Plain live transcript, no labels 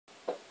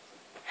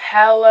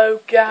Hello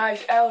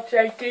guys,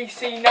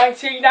 LJDC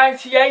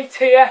 1998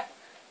 here,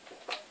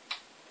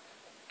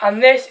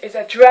 and this is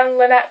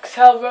Adrenalyn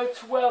XL Road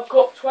to World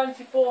Cup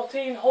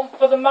 2014 Hunt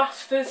for the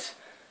Masters,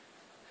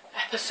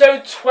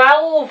 episode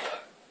 12.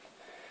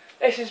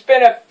 This has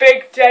been a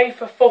big day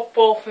for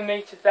football for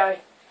me today,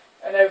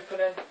 an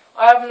opening.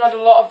 I haven't had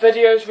a lot of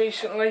videos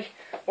recently,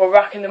 we're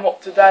racking them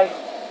up today.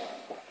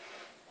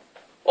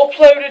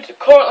 Uploaded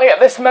currently at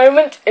this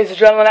moment is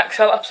Adrenalyn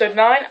XL episode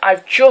 9.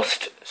 I've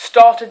just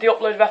started the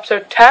upload of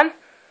episode 10,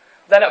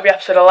 then it'll be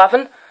episode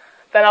 11,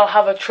 then I'll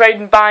have a trade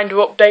and binder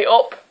update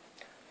up,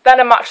 then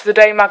a Match of the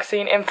Day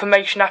magazine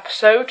information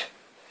episode,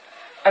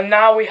 and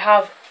now we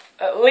have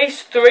at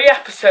least 3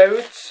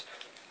 episodes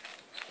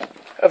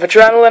of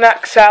Adrenalyn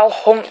XL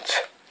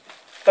Hunt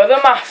for the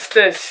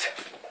Masters.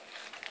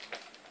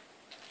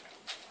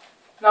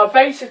 Now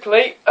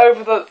basically,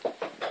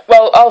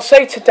 I'll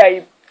say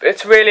today,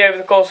 it's really over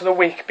the course of the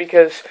week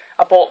because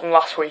I bought them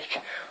last week.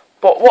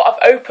 But what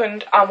I've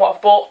opened and what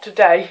I've bought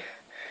today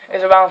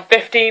is around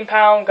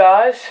 £15,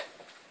 guys,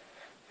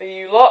 for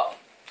you lot.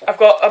 I've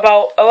got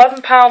about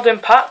 £11 in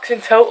packs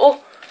in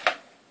total,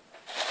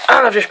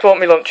 and I've just bought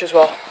me lunch as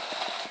well,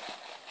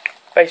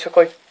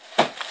 basically.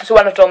 So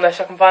when I've done this,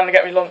 I can finally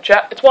get me lunch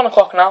at. It's 1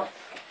 o'clock now.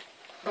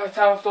 By the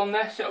time I've done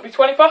this, it'll be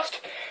 20 past.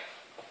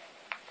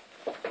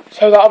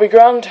 So that'll be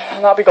grand,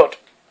 and that'll be good.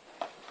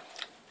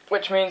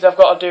 Which means I've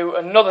got to do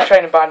another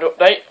training binder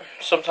update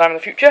sometime in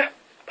the future,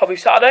 probably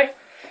Saturday,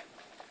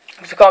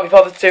 because I can't be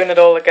bothered doing it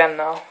all again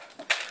now.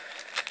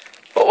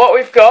 But what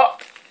we've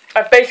got,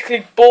 I've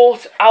basically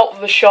bought out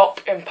of the shop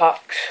in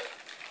packs.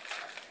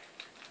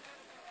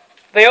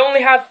 They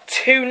only had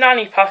 2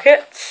 nanny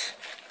packets,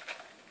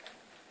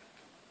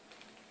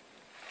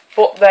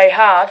 but they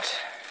had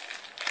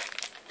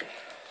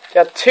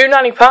 2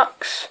 nanny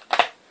packs.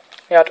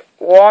 They had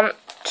 1,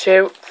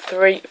 2,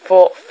 3,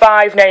 4,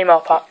 5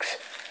 Neymar packs.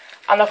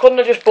 And I couldn't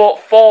have just bought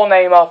 4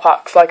 Neymar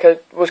packs like I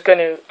was going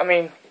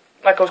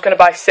to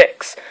buy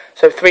 6.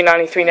 So 3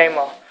 nanny, 3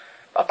 Neymar.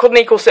 I couldn't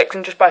equal 6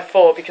 and just buy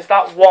 4 because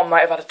that one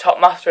might have had a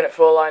top master in it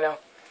for all I know.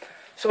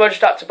 So I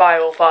just had to buy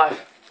all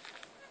 5.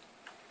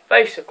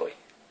 Basically.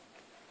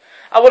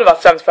 I would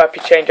have had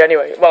 75p change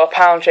anyway. Well, a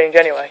pound change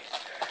anyway.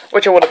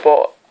 Which I would have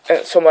bought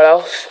somewhere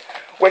else.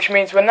 Which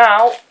means we're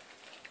now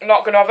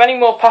not going to have any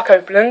more pack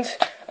openings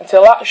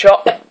until that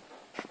shop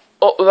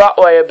up that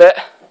way a bit,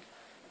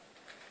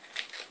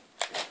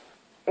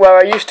 where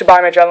I used to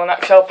buy my Adrenalyn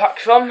XL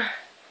packs from,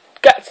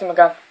 gets them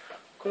again.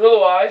 Because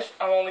otherwise,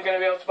 I'm only going to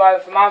be able to buy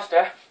them from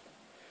Asda,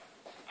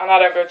 and I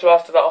don't go to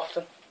Asda that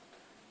often.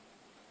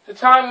 The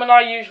time when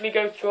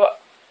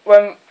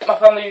when my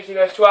family usually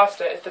goes to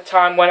Asda is the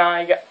time when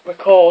I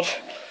record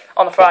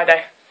on a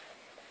Friday.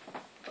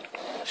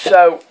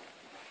 So,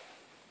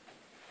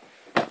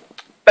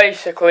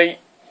 basically,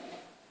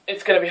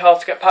 it's going to be hard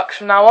to get packs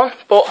from now on,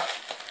 but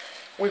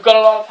we've got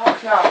a lot of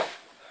packs now.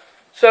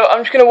 So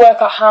I'm just going to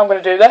work out how I'm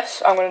going to do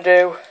this. I'm going to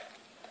do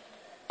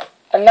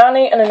a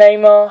nanny and a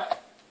Neymar,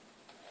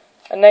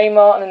 a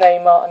Neymar and a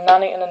Neymar, a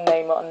nanny and a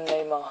Neymar and a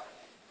Neymar.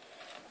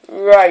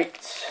 Right.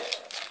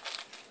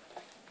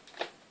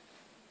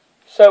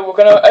 So we're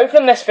going to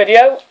open this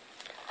video,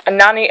 a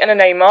nanny and a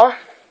Neymar.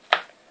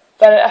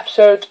 Then in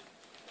episode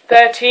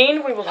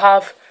 13 we will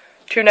have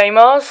 2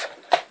 Neymars.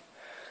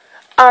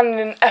 And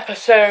in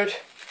episode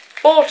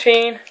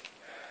 14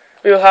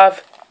 we will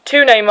have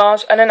 2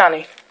 Neymars and a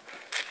nanny.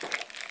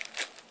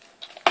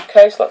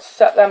 Okay, so let's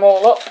set them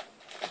all up.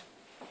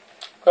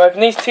 I'm going to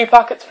open these 2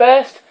 packets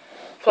first.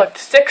 For like the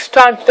 6th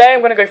time today, I'm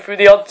going to go through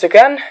the odds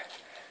again.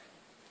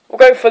 We'll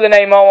go for the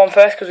Neymar one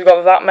first because we've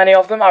got that many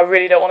of them. I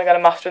really don't want to get a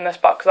master in this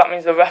pack because that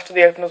means the rest of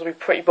the openers will be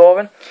pretty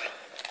boring.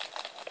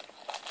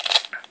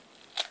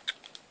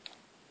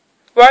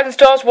 Rising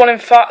Stars 1 in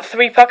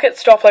 3 packets.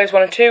 Star Players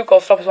 1 and 2.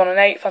 Gold Stoppers 1 and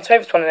 8. Fans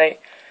Favourites 1 and 8.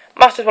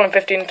 Masters 1 and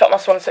 15. And Top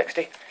Masters 1 and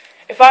 60.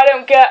 If I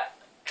don't get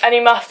any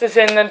masters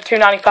in the 2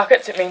 nanny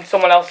packets, it means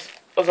someone else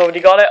has already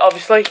got it,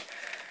 obviously.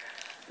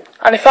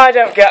 And if I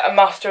don't get a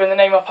master in the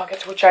Neymar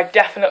packets, which I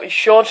definitely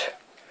should,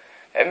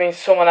 it means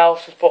someone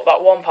else has bought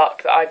that 1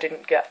 pack that I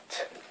didn't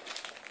get,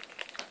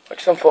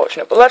 which is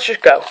unfortunate. But let's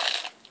just go.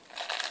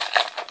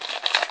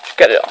 Just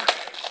get it on.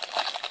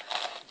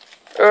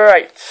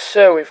 Right,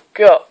 so we've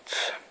got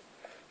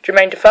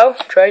Jermaine Defoe,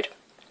 trade.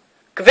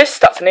 Gvis,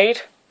 that's a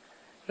need.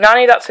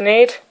 Nanny, that's a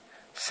need.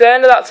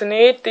 Cerner, that's a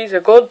need. These are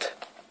good.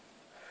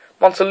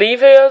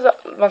 Montalivo,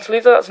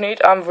 that's a need.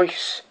 And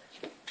Reese.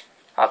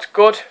 That's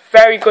good.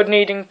 Very good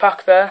needing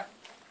pack there.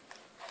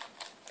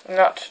 And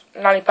that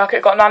nanny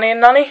packet. Got nanny and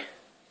nanny.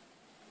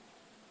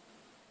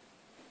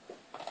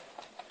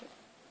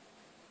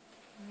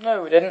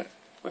 No, we didn't.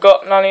 We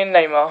got nanny and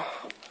Neymar.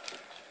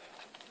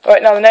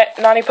 Right, now the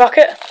nanny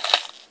packet.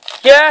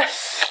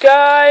 Yes,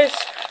 guys.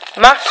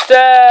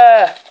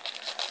 Master.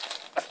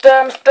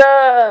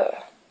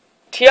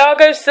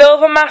 Thiago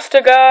Silva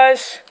Master,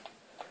 guys.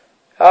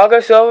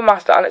 Thiago Silva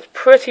Master, and it's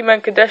pretty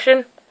mint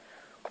condition.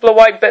 Couple of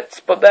white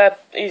bits, but they're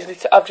easily.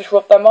 I've just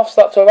rubbed them off,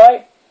 so that's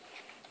alright.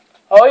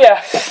 Oh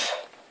yes.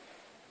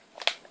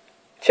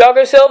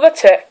 Thiago Silva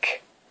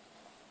tick.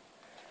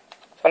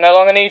 I no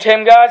longer need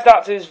him, guys.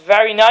 That is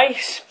very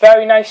nice.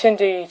 Very nice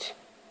indeed.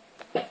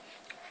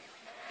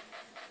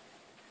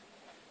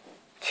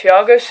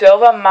 Thiago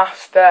Silva,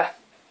 Master.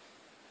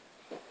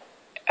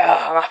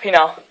 I'm happy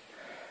now.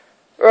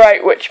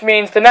 Right, which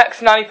means the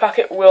next nanny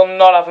packet will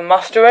not have a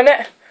Master in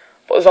it.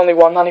 But there's only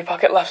one nanny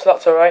packet left, so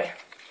that's alright.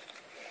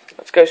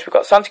 Let's go. So we've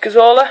got Santi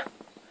Cazorla,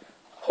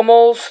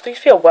 Hummels. These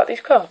feel wet,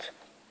 these cards.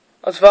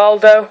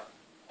 Osvaldo,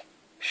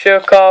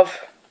 Shirkov,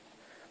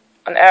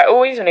 and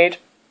oh, he's a need.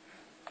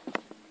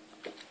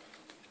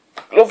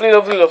 Lovely,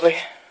 lovely, lovely.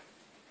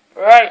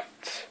 Right.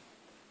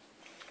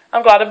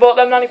 I'm glad I bought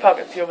them nanny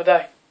packets the other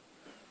day.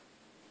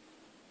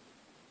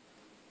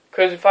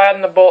 Because if I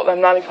hadn't bought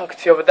them nanny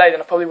packets the other day, then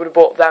I probably would have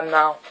bought them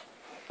now.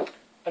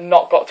 And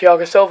not got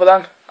Thiago Silva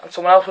then. And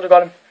someone else would have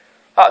got him.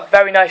 That's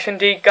very nice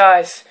indeed,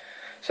 guys.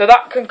 So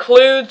that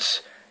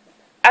concludes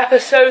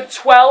episode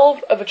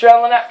 12 of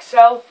Adrenalyn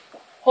XL.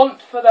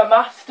 Hunt for the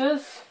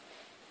Masters.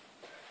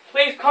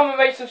 Please comment,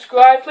 rate,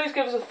 subscribe. Please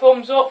give us a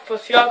thumbs up for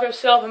Thiago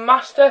Silva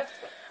Master.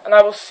 And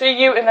I will see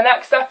you in the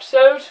next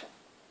episode.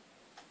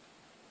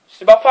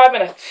 Just about 5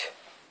 minutes.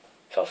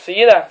 So I'll see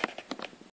you then.